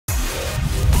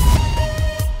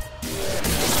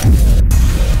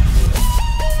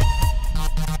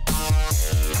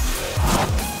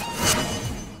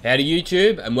Howdy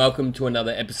YouTube, and welcome to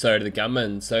another episode of the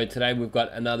Gunman. So today we've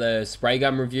got another spray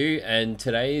gun review, and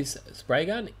today's spray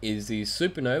gun is the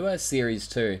Supernova Series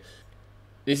 2.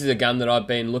 This is a gun that I've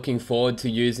been looking forward to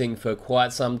using for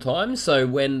quite some time. So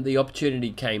when the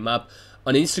opportunity came up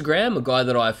on Instagram, a guy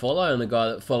that I follow and a guy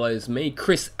that follows me,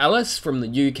 Chris Ellis from the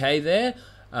UK there,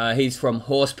 he's from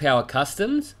Horsepower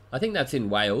Customs. I think that's in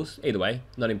Wales. Either way,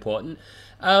 not important.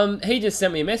 He just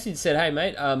sent me a message, said, hey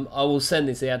mate, I will send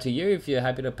this out to you if you're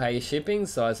happy to pay your shipping.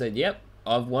 So I said, yep,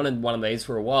 I've wanted one of these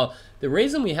for a while. The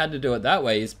reason we had to do it that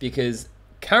way is because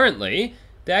currently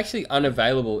they're actually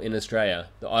unavailable in Australia,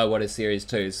 the Iwata Series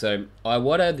 2. So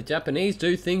Iwata, the Japanese,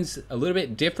 do things a little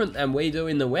bit different than we do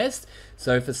in the West.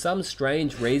 So for some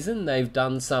strange reason, they've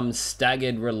done some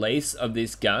staggered release of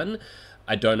this gun.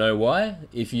 I don't know why.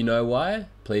 If you know why,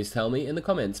 please tell me in the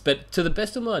comments. But to the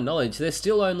best of my knowledge, they're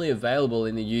still only available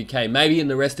in the UK. Maybe in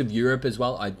the rest of Europe as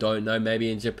well. I don't know. Maybe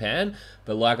in Japan.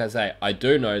 But like I say, I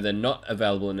do know they're not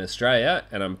available in Australia.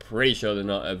 And I'm pretty sure they're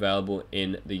not available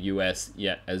in the US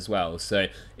yet as well. So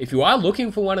if you are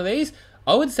looking for one of these,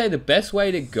 I would say the best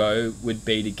way to go would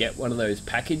be to get one of those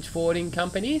package forwarding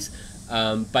companies.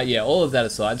 But yeah, all of that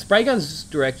aside, Spray Guns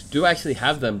Direct do actually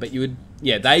have them, but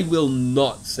they will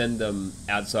not send them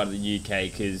outside of the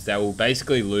UK because they will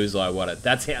basically lose Iwata.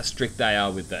 That's how strict they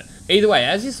are with it. Either way,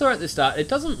 as you saw at the start, it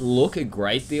doesn't look a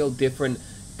great deal different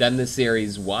than the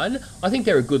Series 1. I think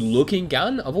they're a good looking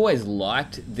gun. I've always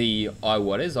liked the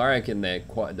Iwatas. I reckon they're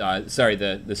quite, the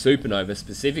Supernova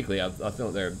specifically. I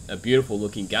thought they're a beautiful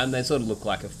looking gun. They sort of look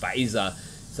like a phaser,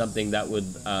 something that would,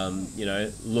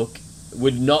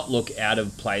 would not look out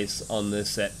of place on the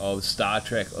set of Star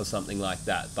Trek or something like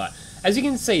that. But as you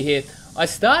can see here, I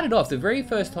started off, the very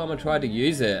first time I tried to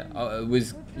use it, I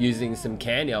was using some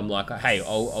candy. I'm like, hey,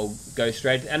 I'll go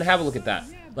straight and have a look at that.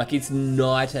 Like, it's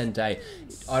night and day.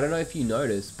 I don't know if you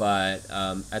noticed, but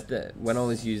when I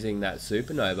was using that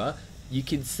Supernova, you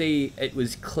could see it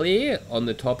was clear on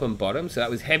the top and bottom. So that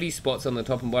was heavy spots on the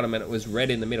top and bottom, and it was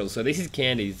red in the middle. So this is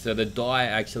candy. So the dye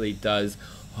actually does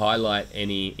highlight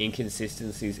any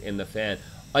inconsistencies in the fan.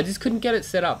 I just couldn't get it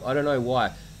set up. I don't know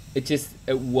why. It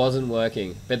wasn't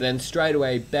working. But then straight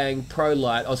away, bang,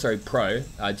 GTI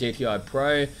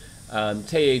Pro,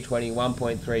 TE20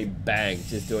 1.3, bang,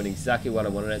 just doing exactly what I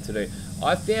wanted it to do.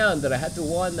 I found that I had to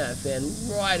wind that fan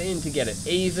right in to get it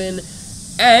even,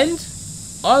 and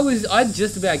I'd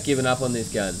just about given up on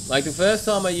this gun. Like, the first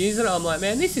time I used it, I'm like,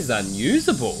 man, this is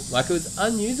unusable. Like, it was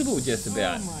unusable just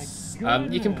about.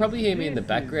 You can probably hear me in the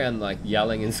background, like,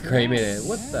 yelling and screaming.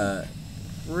 What the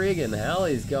friggin' hell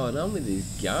is going on with this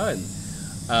gun?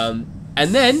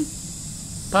 And then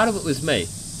part of it was me.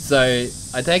 So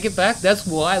I take it back. That's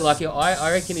why, like,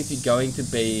 I reckon if you're going to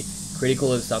be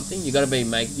critical of something, you got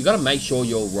to make sure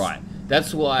you're right.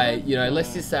 That's why,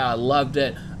 let's just say I loved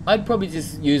it. I'd probably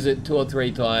just use it 2 or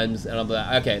 3 times, and I'll be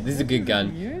like, okay, this is a good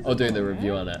gun. I'll do the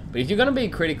review on it. But if you're going to be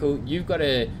critical, you've got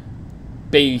to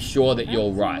be sure that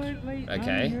you're right,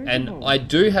 okay? And I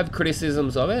do have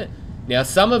criticisms of it. Now,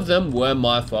 some of them were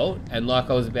my fault, and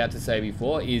like I was about to say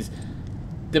before, is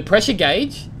the pressure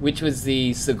gauge, which was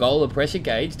the Segola pressure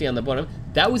gauge down the bottom,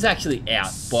 that was actually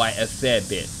out by a fair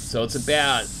bit. So it's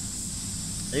about, I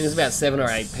think it's about 7 or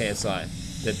 8 PSI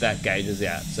that gauge is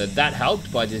out. So that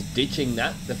helped by just ditching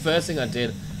that. The first thing I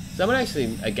did, someone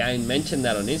actually, again, mentioned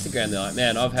that on Instagram. They're like,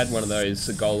 man, I've had one of those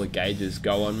Segola gauges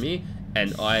go on me,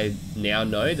 and I now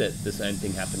know that the same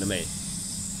thing happened to me.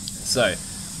 So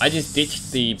I just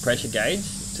ditched the pressure gauge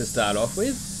to start off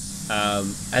with,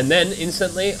 and then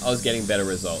instantly I was getting better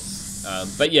results.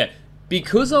 But yeah,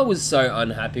 because I was so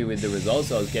unhappy with the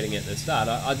results I was getting at the start,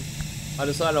 I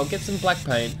decided I'll get some black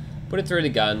paint, put it through the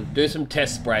gun, do some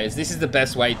test sprays. This is the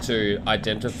best way to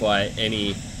identify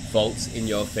any faults in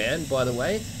your fan, by the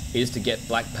way, is to get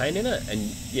black paint in it, and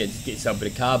yeah, just get yourself a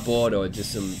bit of cardboard or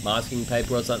just some masking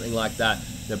paper or something like that.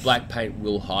 The black paint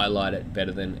will highlight it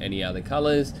better than any other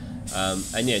colors.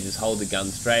 And yeah, just hold the gun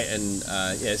straight and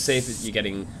see if you're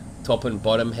getting top and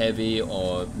bottom heavy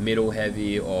or middle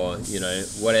heavy, or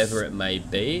whatever it may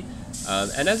be.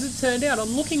 And as it turned out, I'm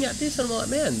looking at this and I'm like,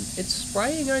 man, it's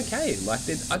spraying okay. Like,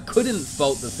 I couldn't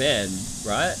fault the fan,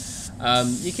 right?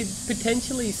 You could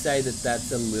potentially say that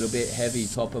that's a little bit heavy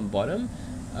top and bottom.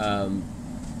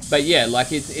 But yeah,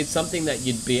 like, it's something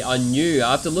that I knew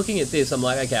after looking at this, I'm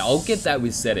like, okay, I'll get that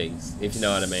with settings, if you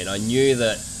know what I mean. I knew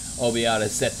that I'll be able to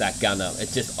set that gun up.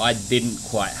 It's just, I didn't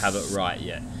quite have it right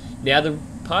yet. Now, the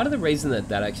part of the reason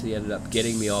that actually ended up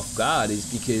getting me off guard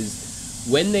is because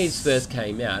when these first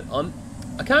came out,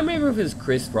 I can't remember if it was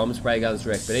Chris from Spray Guns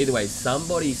Direct, but either way,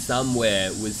 somebody somewhere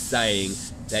was saying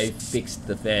they fixed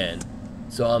the fan.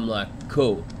 So I'm like,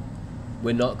 cool.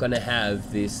 we're not going to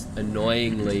have this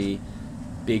annoyingly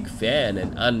big fan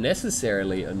and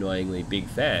unnecessarily annoyingly big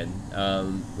fan.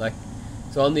 Like,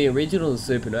 so on the original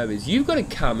Supernovas, you've got to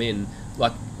come in,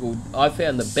 like, well, I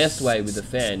found the best way with the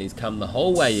fan is come the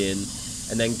whole way in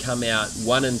and then come out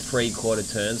 1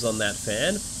 3/4 turns on that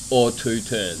fan or 2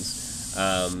 turns.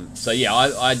 So yeah,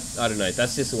 I don't know,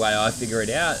 that's just the way I figure it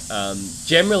out.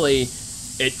 Generally,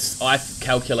 I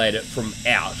calculate it from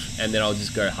out, and then I'll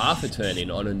just go half a turn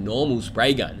in on a normal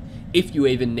spray gun, if you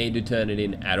even need to turn it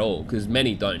in at all, because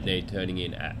many don't need turning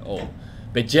in at all.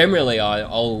 But generally,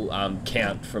 I'll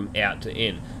count from out to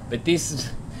in. But the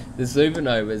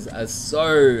Supernovas are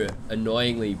so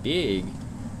annoyingly big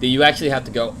that you actually have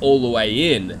to go all the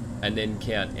way in and then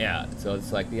count out. So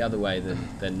it's like the other way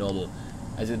than normal.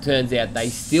 As it turns out, they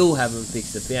still haven't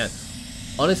fixed the fan.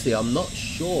 Honestly, I'm not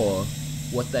sure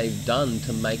what they've done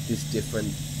to make this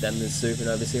different than the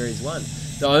Supernova Series 1.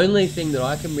 The only thing that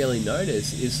I can really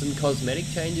notice is some cosmetic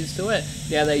changes to it.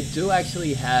 Now, they do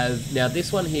actually have... Now,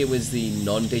 this one here was the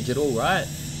non-digital, right?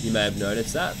 You may have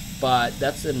noticed that. But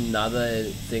that's another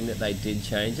thing that they did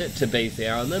change it, to be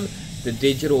fair on them. The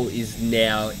digital is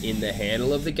now in the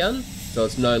handle of the gun. So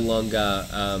it's no longer...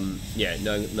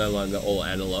 no longer all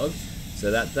analog. So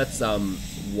that's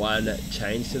one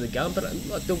change to the gun, but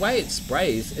like the way it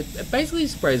sprays, it basically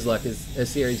sprays like a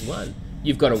Series 1.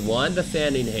 You've got to wind the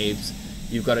fan in heaps.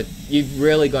 You've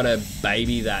really got to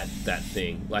baby that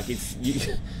thing. Like it's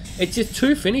just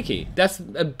too finicky. That's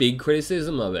a big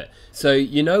criticism of it. So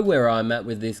you know where I'm at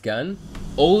with this gun.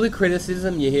 All the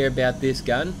criticism you hear about this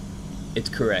gun, it's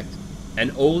correct,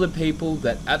 and all the people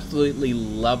that absolutely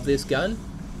love this gun,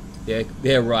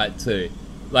 they're right too.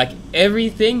 Like,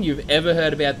 everything you've ever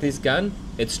heard about this gun,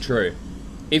 it's true.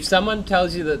 If someone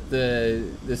tells you that the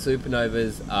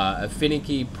Supernovas are a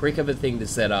finicky prick of a thing to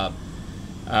set up,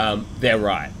 they're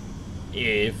right.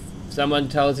 If someone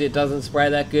tells you it doesn't spray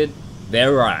that good,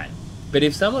 they're right. But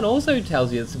if someone also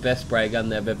tells you it's the best spray gun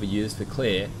they've ever used for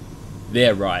clear,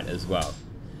 they're right as well.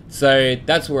 So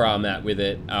that's where I'm at with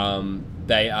it.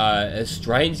 They are a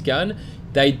strange gun.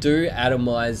 They do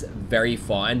atomize very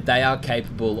fine. They are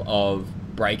capable of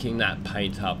breaking that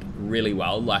paint up really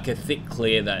well, like a thick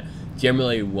clear that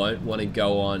generally won't want to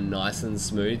go on nice and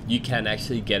smooth. You can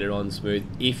actually get it on smooth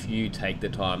if you take the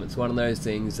time. It's one of those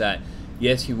things that,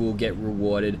 yes, you will get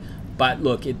rewarded, but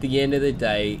look, at the end of the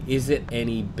day, is it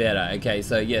any better? Okay,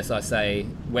 so yes, I say,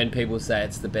 when people say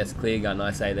it's the best clear gun,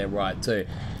 I say they're right too.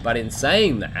 But in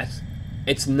saying that,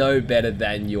 it's no better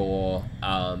than your,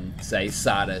 say,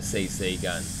 SATA CC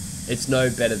gun. It's no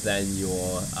better than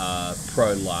your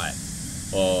Pro Light,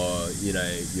 or, you know,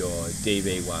 your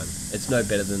DV1. It's no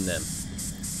better than them.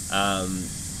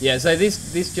 Yeah, so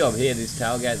this job here, this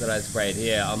tailgate that I sprayed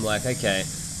here, I'm like, okay,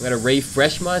 I'm going to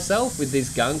refresh myself with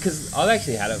this gun, because I've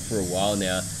actually had it for a while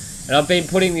now, and I've been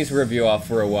putting this review off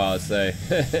for a while, so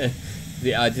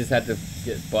yeah, I just had to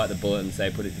bite the bullet and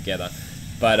say put it together.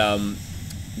 But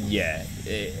yeah,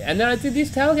 and then I did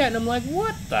this tailgate, and I'm like,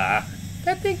 what the...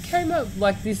 That thing came up,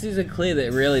 like, this is a clear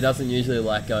that really doesn't usually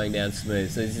like going down smooth.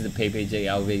 So this is a PPG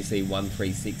LVC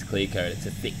 136 clear coat. It's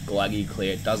a thick, gluggy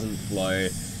clear. It doesn't flow.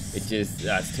 It just,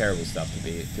 it's terrible stuff,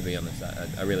 to be honest.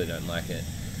 I really don't like it.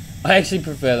 I actually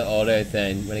prefer the auto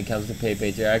thing when it comes to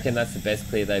PPG. I reckon that's the best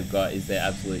clear they've got, is their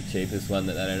absolute cheapest one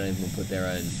that they don't even put their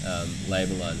own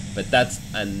label on. But that's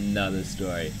another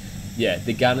story. Yeah,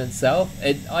 the gun itself,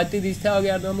 I did this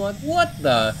tailgate and I'm like, what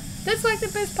the... That's like the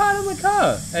best part of the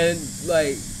car. And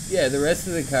like, yeah, the rest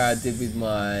of the car I did with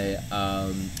my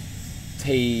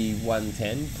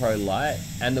T110 Pro Light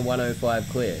and the 105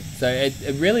 clear. So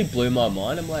it really blew my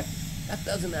mind. I'm like, that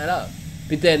doesn't add up.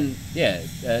 But then, yeah,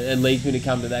 it leads me to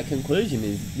come to that conclusion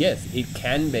is, yes, it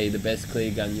can be the best clear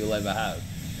gun you'll ever have.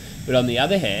 But on the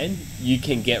other hand, you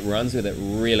can get runs with it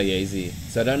really easy.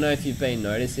 So I don't know if you've been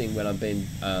noticing when I've been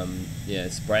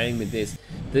spraying with this,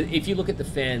 that if you look at the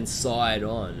fan side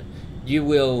on, you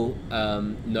will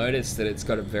notice that it's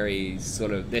got a very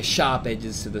sort of, they're sharp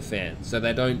edges to the fan, so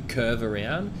they don't curve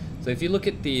around. So if you look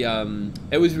at the,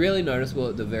 it was really noticeable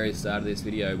at the very start of this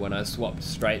video when I swapped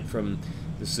straight from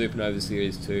the Supernova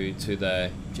Series 2 to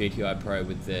the GTI Pro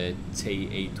with the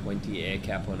TE20 air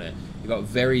cap on it. You've got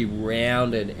very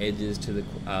rounded edges to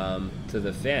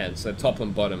the fan, so top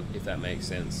and bottom, if that makes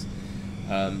sense.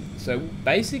 So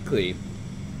basically,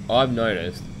 I've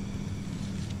noticed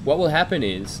what will happen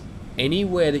is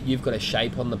anywhere that you've got a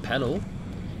shape on the panel,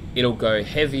 it'll go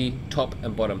heavy top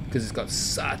and bottom because it's got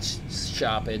such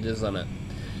sharp edges on it.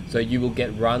 So you will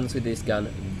get runs with this gun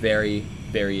very,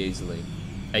 very easily.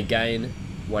 Again,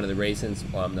 one of the reasons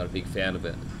why I'm not a big fan of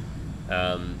it.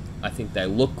 I think they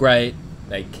look great.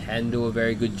 They can do a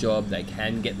very good job. They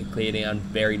can get the clear down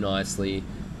very nicely.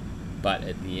 But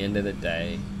at the end of the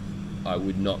day, I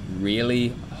would not really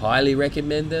highly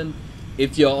recommend them.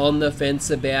 If you're on the fence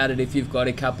about it, if you've got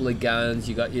a couple of guns,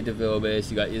 you got your DeVilbiss,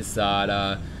 you got your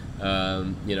SATA,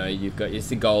 you know, you've got your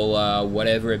Segola,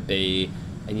 whatever it be,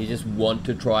 and you just want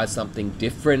to try something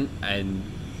different, and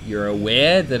you're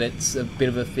aware that it's a bit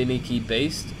of a finicky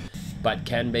beast, but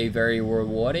can be very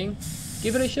rewarding,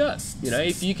 give it a shot. You know,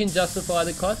 if you can justify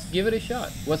the cost, give it a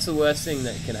shot. What's the worst thing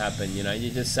that can happen? You know,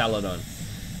 you just sell it on.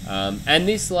 And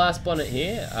this last bonnet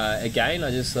here, again,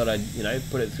 I just thought I'd, you know,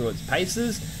 put it through its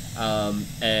paces.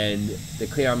 And the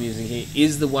clear I'm using here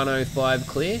is the 105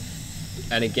 clear.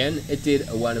 And again, it did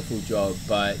a wonderful job.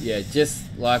 But yeah, just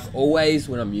like always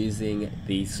when I'm using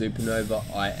the Supernova,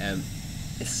 I am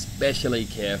especially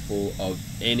careful of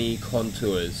any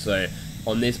contours. So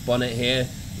on this bonnet here,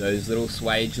 those little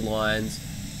swage lines,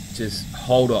 just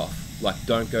hold off. Like,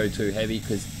 don't go too heavy,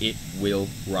 because it will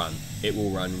run. It will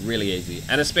run really easy,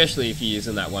 and especially if you're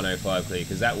using that 105 clear,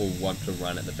 because that will want to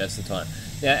run at the best of time.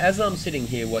 Now, as I'm sitting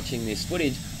here watching this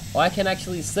footage, I can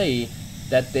actually see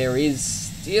that there is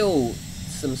still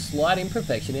some slight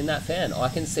imperfection in that fan. I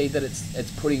can see that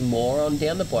it's putting more on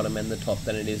down the bottom and the top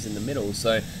than it is in the middle.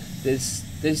 So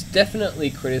there's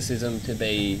definitely criticism to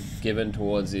be given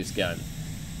towards this gun.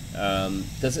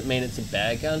 Does it mean it's a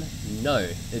bad gun? No,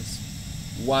 it's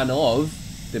one of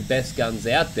the best guns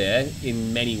out there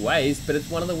in many ways, but it's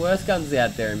one of the worst guns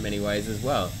out there in many ways as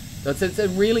well. So it's a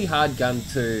really hard gun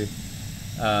to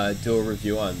do a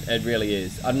review on. It really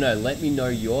is. I don't know, let me know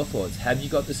your thoughts. Have you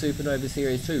got the Supernova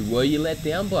Series 2? Were you let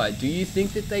down by it? Do you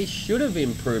think that they should have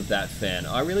improved that fan?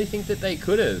 I really think that they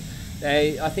could have.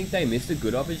 I think they missed a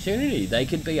good opportunity. They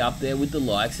could be up there with the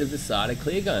likes of the SATA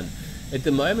clear gun. At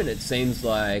the moment, it seems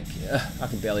like, I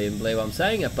can barely even believe I'm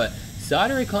saying it, but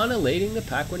SATA are kind of leading the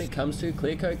pack when it comes to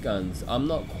clear coat guns. I'm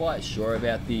not quite sure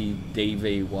about the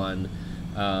DV1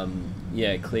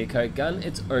 yeah, clear coat gun.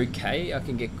 It's okay, I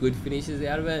can get good finishes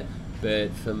out of it,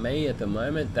 but for me at the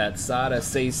moment, that SATA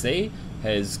CC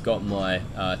has got my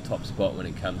top spot when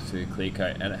it comes to clear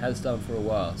coat, and it has done for a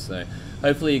while. So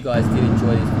hopefully you guys did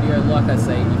enjoy this video. Like I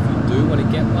say, if you do want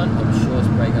to get one, I'm sure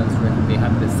Spray Guns Direct would be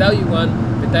happy to sell you one,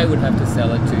 but they would have to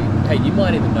sell it to, hey, you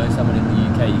might even know someone in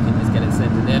the UK, you can just get it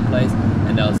sent to their place.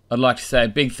 And I'd like to say a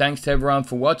big thanks to everyone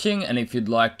for watching, and if you'd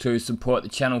like to support the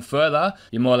channel further,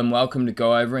 you're more than welcome to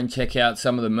go over and check out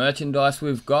some of the merchandise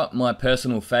we've got. My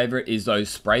personal favourite is those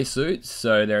spray suits,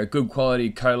 so they're a good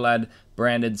quality Colad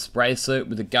branded spray suit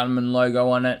with the Gunman logo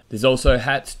on it. There's also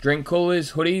hats, drink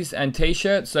coolers, hoodies and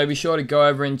t-shirts, so be sure to go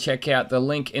over and check out the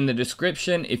link in the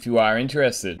description if you are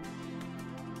interested.